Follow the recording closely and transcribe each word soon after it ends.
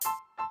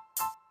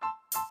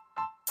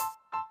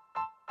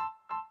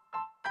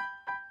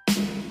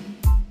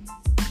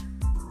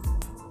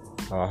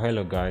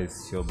Hello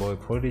guys, your boy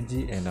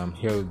Prodigy, and I'm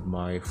here with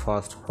my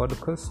first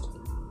podcast.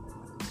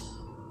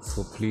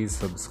 So please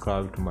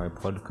subscribe to my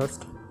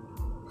podcast.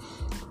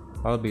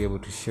 I'll be able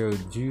to share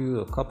with you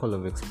a couple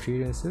of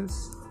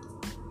experiences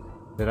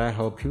that I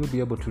hope you'll be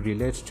able to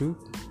relate to.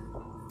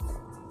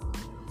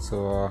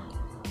 So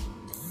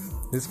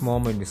this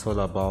moment is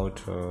all about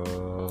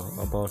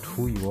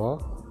who you are,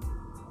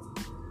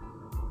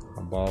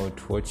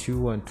 about what you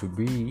want to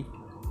be.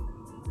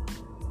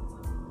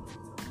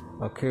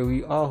 Okay,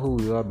 we are who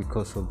we are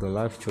because of the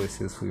life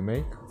choices we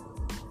make.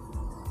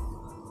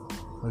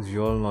 As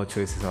you all know,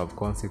 choices have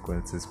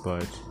consequences,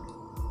 but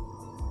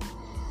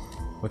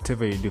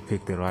whatever you do,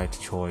 pick the right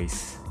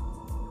choice.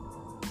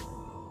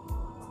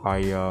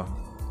 I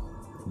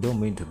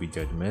don't mean to be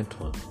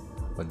judgmental,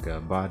 but there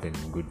are bad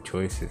and good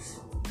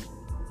choices.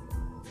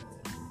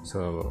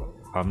 So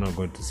I'm not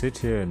going to sit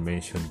here and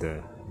mention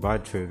the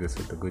bad choices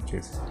or the good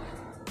choices,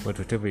 but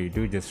whatever you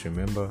do, just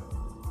remember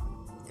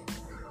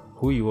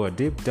who you are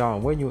deep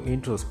down. When you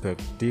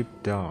introspect deep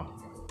down,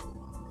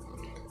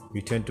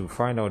 you tend to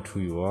find out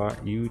who you are.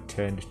 You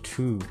tend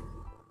to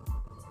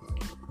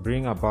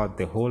bring about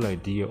the whole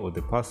idea of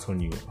the person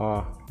you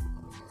are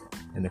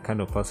and the kind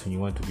of person you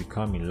want to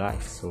become in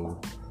life. So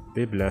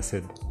be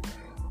blessed.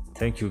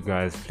 Thank you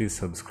guys. Please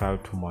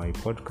subscribe to my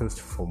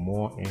podcast for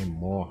more and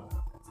more.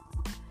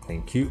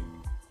 Thank you.